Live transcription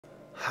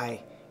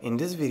Hi, in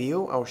this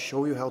video I'll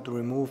show you how to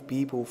remove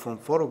people from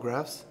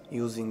photographs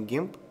using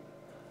GIMP.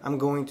 I'm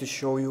going to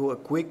show you a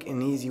quick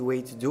and easy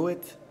way to do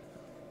it.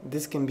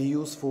 This can be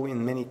useful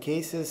in many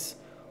cases.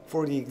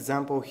 For the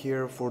example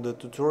here for the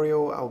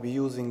tutorial, I'll be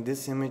using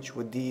this image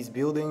with these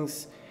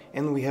buildings,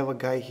 and we have a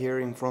guy here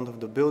in front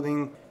of the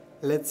building.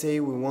 Let's say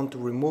we want to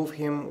remove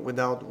him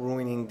without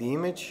ruining the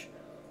image.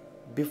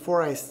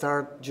 Before I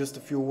start, just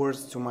a few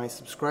words to my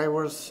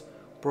subscribers.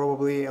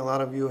 Probably a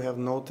lot of you have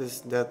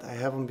noticed that I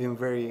haven't been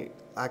very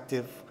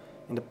active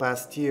in the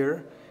past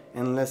year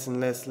and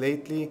less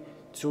lately.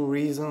 Two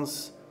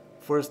reasons.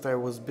 First, I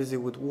was busy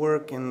with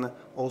work, and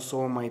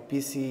also my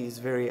PC is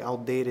very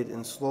outdated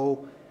and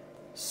slow,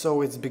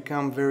 so it's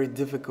become very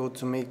difficult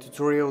to make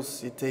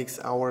tutorials. It takes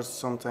hours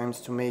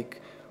sometimes to make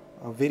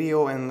a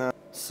video, and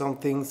some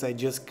things I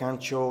just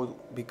can't show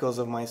because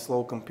of my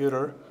slow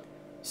computer.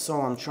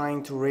 So I'm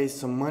trying to raise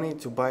some money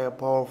to buy a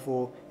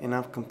powerful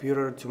enough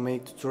computer to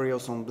make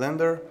tutorials on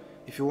Blender.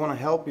 If you want to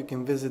help, you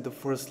can visit the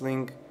first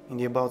link in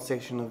the about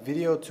section of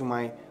video to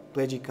my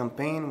pledge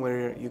campaign,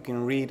 where you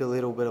can read a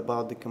little bit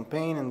about the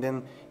campaign, and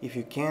then if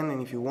you can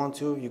and if you want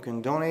to, you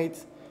can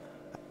donate.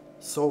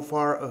 So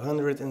far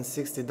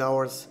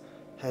 $160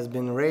 has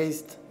been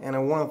raised, and I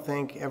want to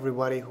thank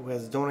everybody who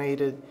has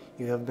donated.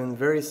 You have been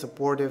very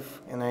supportive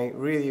and I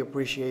really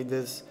appreciate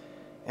this,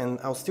 and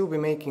I'll still be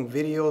making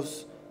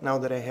videos now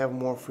that I have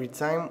more free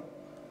time.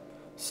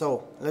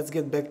 So let's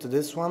get back to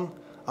this one.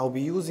 I'll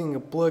be using a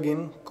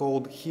plugin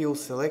called Hue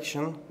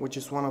Selection, which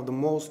is one of the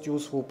most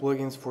useful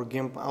plugins for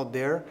GIMP out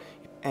there.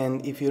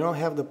 And if you don't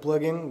have the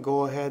plugin,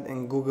 go ahead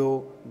and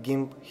Google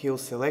GIMP Hue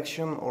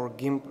Selection or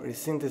GIMP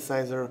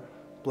Resynthesizer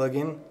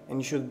plugin,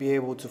 and you should be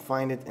able to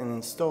find it and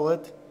install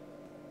it.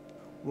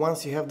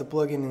 Once you have the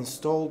plugin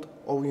installed,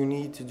 all you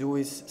need to do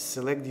is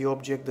select the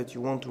object that you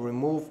want to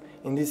remove.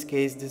 In this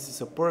case, this is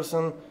a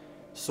person.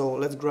 So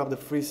let's grab the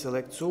free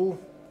select tool.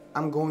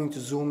 I'm going to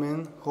zoom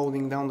in,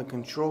 holding down the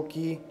control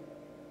key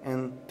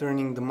and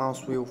turning the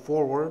mouse wheel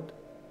forward.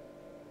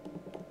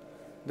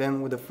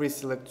 Then with the free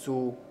select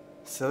tool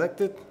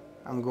selected,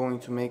 I'm going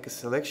to make a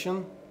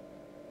selection.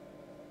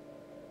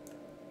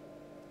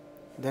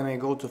 Then I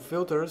go to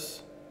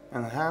filters,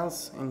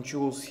 enhance, and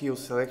choose Hue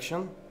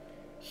Selection.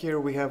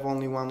 Here we have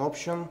only one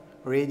option,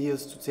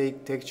 radius to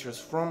take textures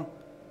from.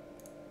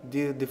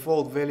 The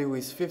default value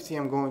is 50.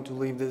 I'm going to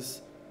leave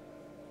this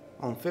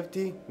on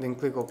 50, then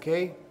click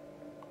OK.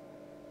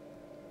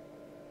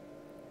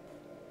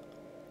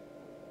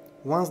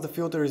 Once the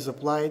filter is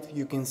applied,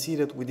 you can see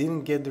that we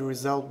didn't get the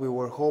result we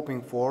were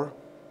hoping for.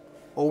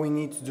 All we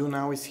need to do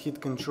now is hit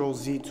Ctrl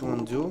Z to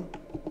undo.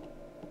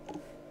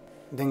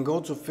 Then go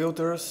to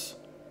filters,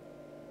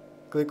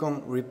 click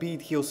on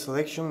repeat hue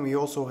selection. We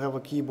also have a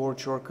keyboard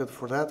shortcut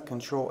for that,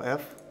 Ctrl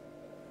F.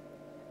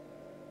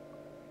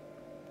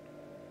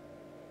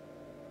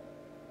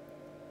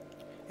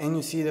 And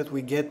you see that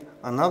we get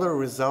another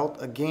result,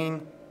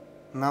 again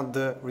not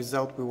the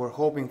result we were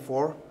hoping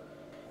for.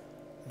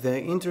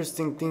 The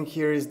interesting thing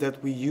here is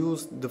that we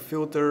used the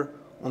filter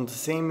on the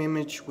same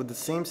image with the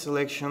same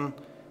selection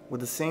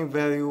with the same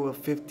value of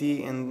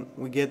 50, and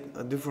we get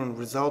a different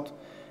result.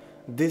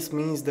 This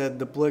means that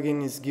the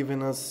plugin is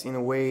giving us in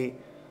a way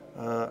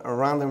a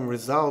random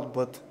result,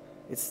 but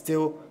it's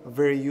still a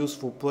very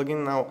useful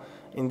plugin. Now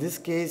in this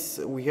case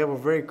we have a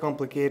very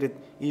complicated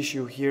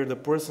issue here. The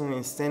person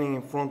is standing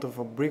in front of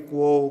a brick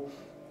wall,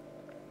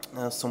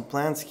 some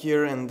plants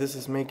here, and this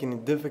is making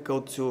it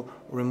difficult to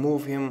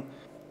remove him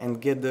and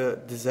get the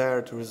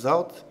desired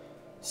result.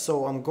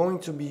 So I'm going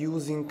to be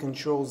using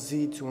Ctrl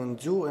Z to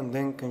undo and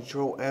then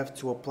Ctrl F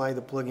to apply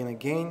the plugin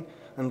again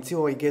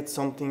until I get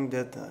something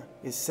that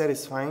is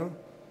satisfying.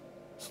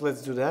 So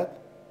let's do that.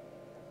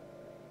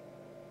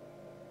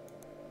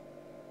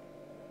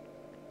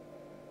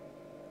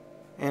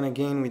 And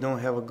again we don't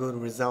have a good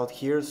result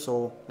here,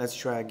 so let's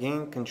try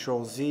again.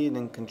 Ctrl Z,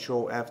 then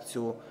Ctrl F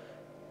to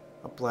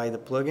apply the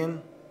plugin.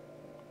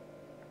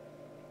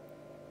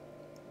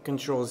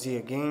 Ctrl Z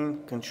again,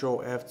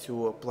 Ctrl F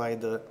to apply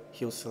the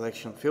hue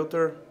selection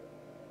filter.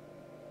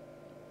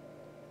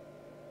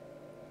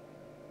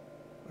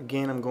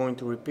 Again I'm going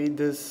to repeat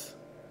this.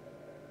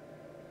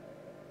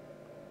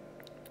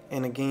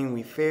 And again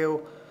we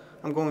fail.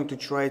 I'm going to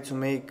try to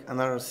make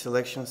another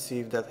selection, see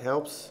if that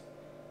helps.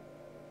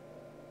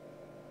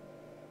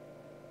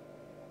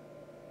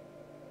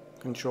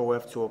 Ctrl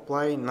F to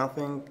apply,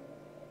 nothing.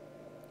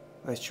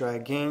 Let's try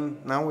again.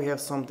 Now we have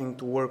something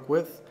to work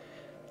with.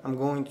 I'm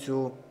going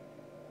to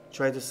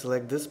try to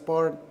select this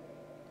part,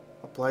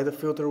 apply the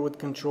filter with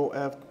Ctrl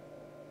F,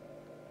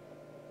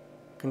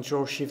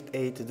 Ctrl Shift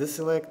A to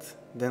deselect,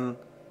 then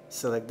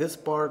select this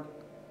part,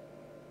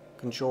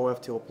 Ctrl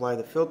F to apply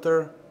the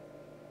filter,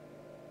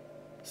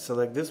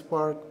 select this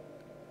part,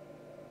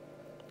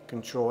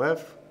 Ctrl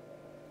F,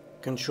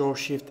 Ctrl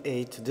Shift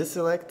A to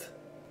deselect,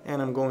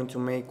 and I'm going to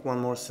make one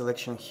more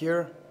selection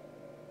here,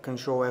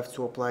 Ctrl F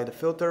to apply the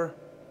filter,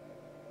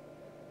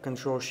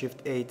 Ctrl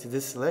Shift A to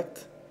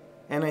deselect,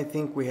 and I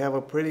think we have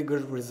a pretty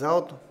good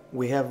result.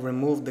 We have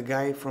removed the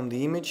guy from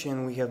the image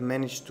and we have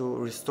managed to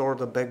restore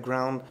the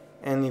background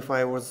and if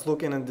I was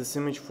looking at this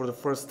image for the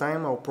first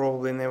time, I'll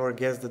probably never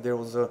guess that there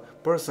was a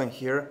person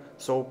here.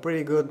 So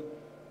pretty good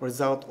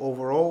result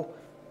overall.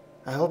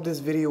 I hope this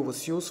video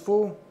was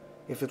useful.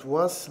 If it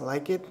was,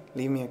 like it,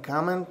 leave me a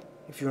comment.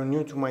 If you're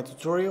new to my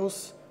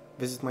tutorials,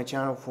 visit my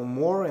channel for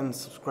more and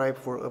subscribe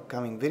for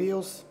upcoming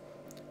videos.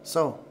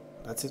 So,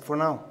 that's it for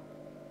now.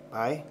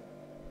 Bye.